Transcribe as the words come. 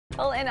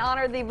Well, in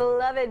honor of the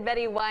beloved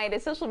Betty White, a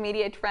social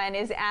media trend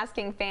is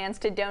asking fans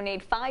to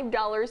donate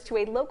 $5 to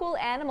a local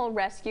animal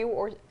rescue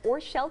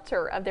or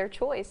shelter of their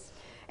choice.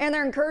 And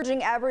they're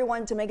encouraging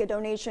everyone to make a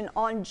donation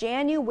on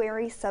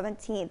January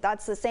 17th.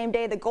 That's the same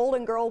day the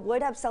Golden Girl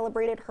would have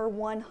celebrated her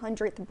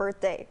 100th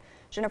birthday.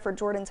 Jennifer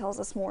Jordan tells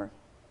us more.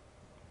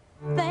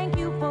 Thank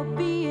you for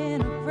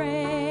being a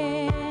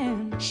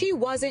friend. She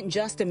wasn't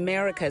just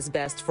America's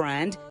best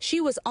friend.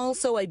 She was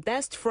also a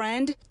best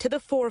friend to the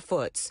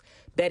Fourfoots.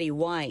 Betty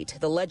White,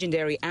 the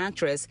legendary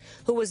actress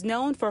who was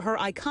known for her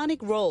iconic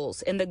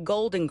roles in The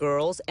Golden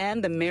Girls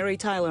and The Mary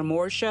Tyler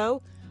Moore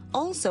Show,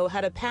 also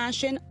had a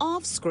passion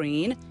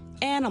off-screen: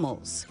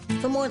 animals.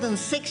 For more than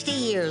 60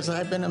 years,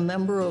 I've been a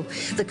member of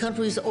the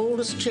country's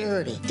oldest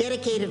charity,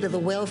 dedicated to the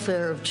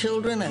welfare of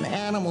children and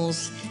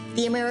animals,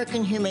 the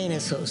American Humane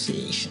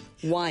Association.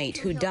 White,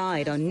 who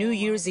died on New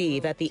Year's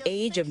Eve at the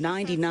age of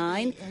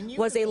 99,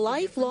 was a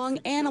lifelong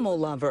animal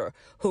lover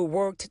who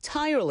worked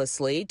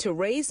tirelessly to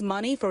raise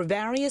money for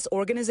various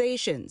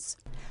organizations.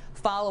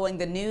 Following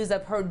the news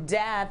of her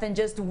death and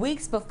just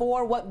weeks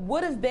before what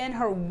would have been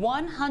her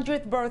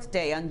 100th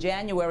birthday on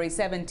January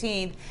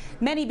 17th,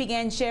 many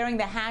began sharing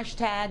the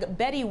hashtag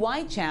Betty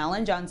White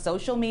Challenge on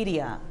social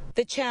media.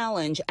 The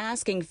challenge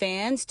asking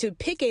fans to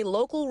pick a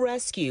local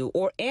rescue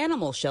or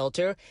animal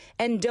shelter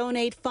and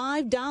donate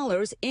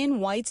 $5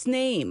 in White's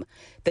name.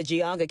 The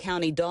Geauga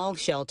County Dog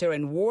Shelter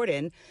in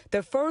Warden,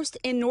 the first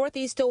in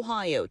Northeast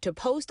Ohio to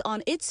post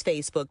on its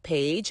Facebook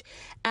page,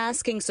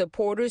 asking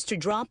supporters to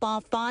drop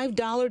off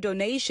 $5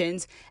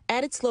 donations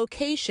at its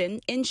location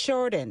in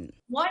Chardon.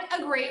 What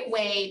a great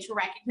way to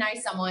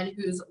recognize someone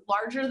who's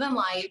larger than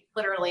life,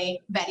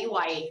 literally, Betty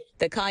White.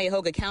 The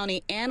Cuyahoga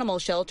County Animal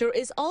Shelter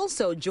is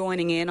also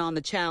joining in on the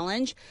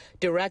challenge.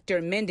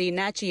 Director Mindy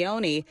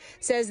Naccioni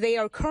says they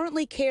are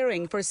currently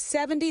caring for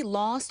 70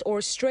 lost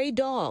or stray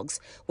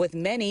dogs, with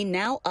many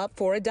now up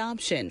for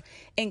adoption,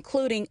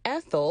 including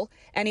Ethel,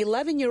 an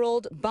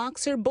 11-year-old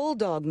boxer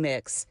bulldog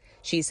mix.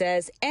 She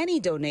says any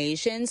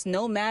donations,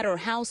 no matter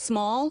how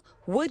small,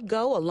 would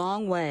go a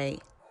long way.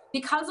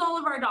 Because all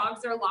of our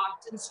dogs are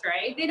lost and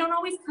stray, they don't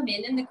always come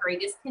in the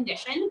greatest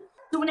condition.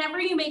 So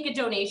whenever you make a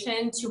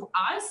donation to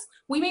us,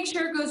 we make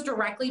sure it goes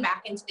directly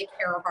back into the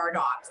care of our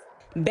dogs.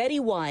 Betty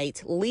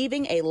White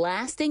leaving a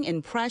lasting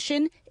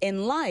impression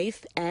in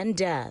life and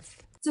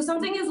death. So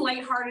something as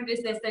lighthearted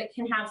as this that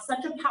can have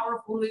such a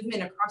powerful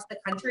movement across the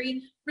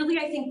country really,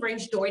 I think,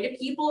 brings joy to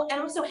people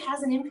and also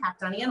has an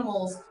impact on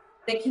animals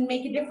that can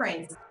make a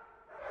difference.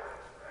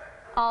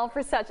 All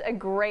for such a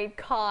great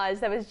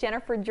cause. That was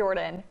Jennifer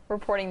Jordan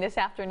reporting this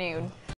afternoon.